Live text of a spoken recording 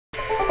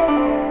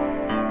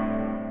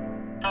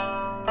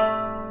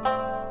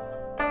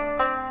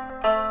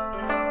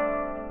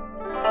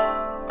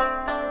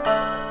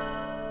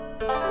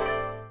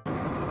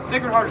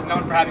Sacred Heart is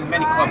known for having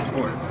many club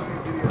sports,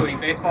 including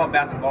baseball,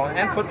 basketball,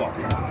 and football.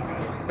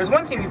 There's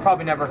one team you've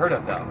probably never heard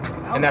of, though,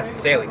 and that's the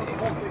sailing team.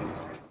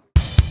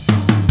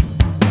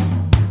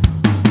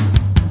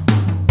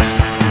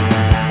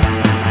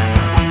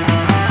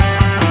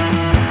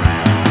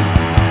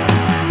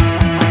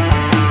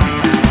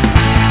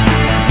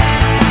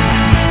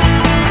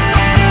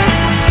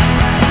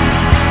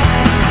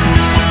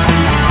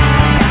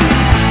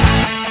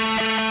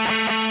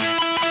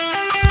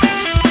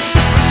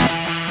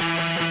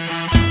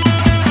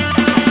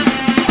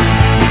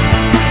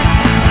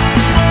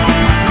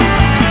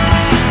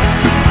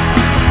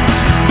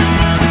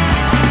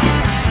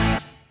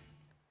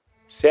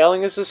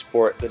 Sailing is a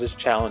sport that is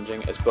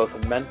challenging as both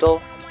a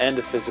mental and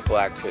a physical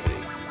activity.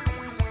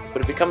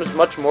 But it becomes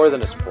much more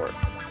than a sport.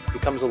 It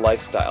becomes a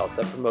lifestyle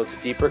that promotes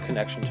a deeper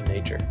connection to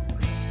nature.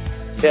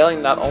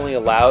 Sailing not only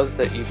allows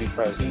that you be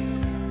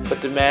present, but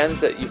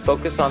demands that you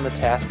focus on the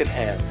task at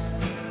hand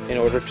in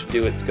order to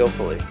do it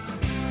skillfully.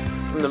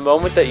 From the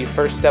moment that you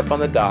first step on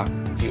the dock,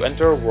 you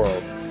enter a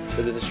world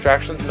where the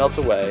distractions melt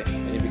away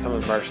and you become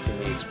immersed in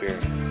the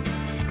experience.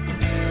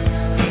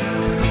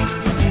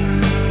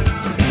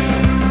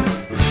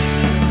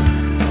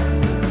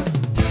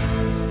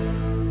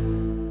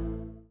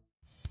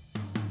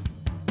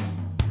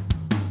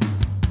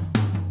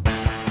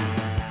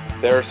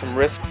 There are some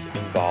risks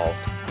involved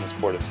in the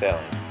sport of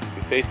sailing.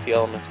 We face the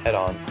elements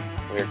head-on,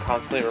 and we are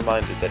constantly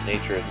reminded that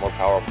nature is more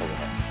powerful than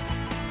us.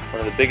 One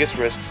of the biggest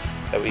risks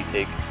that we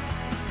take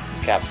is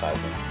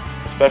capsizing,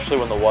 especially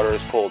when the water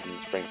is cold in the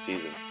spring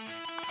season.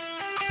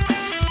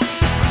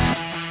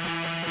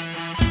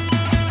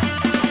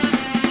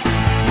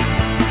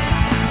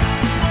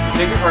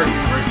 Sacred Heart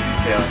University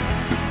Sailing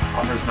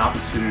offers an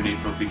opportunity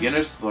for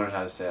beginners to learn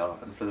how to sail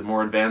and for the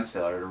more advanced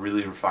sailor to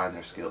really refine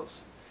their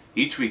skills.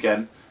 Each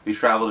weekend, we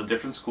travel to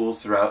different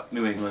schools throughout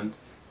New England.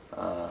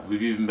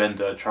 We've even been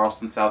to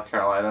Charleston, South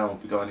Carolina, and we'll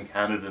be going to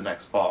Canada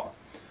next fall.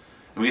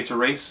 And we get to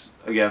race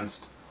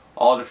against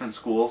all different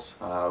schools.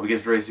 We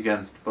get to race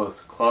against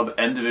both club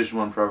and Division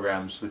I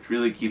programs, which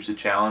really keeps it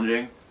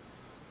challenging.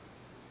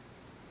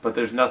 But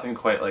there's nothing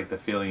quite like the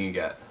feeling you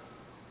get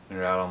when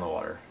you're out on the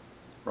water,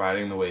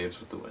 riding the waves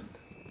with the wind.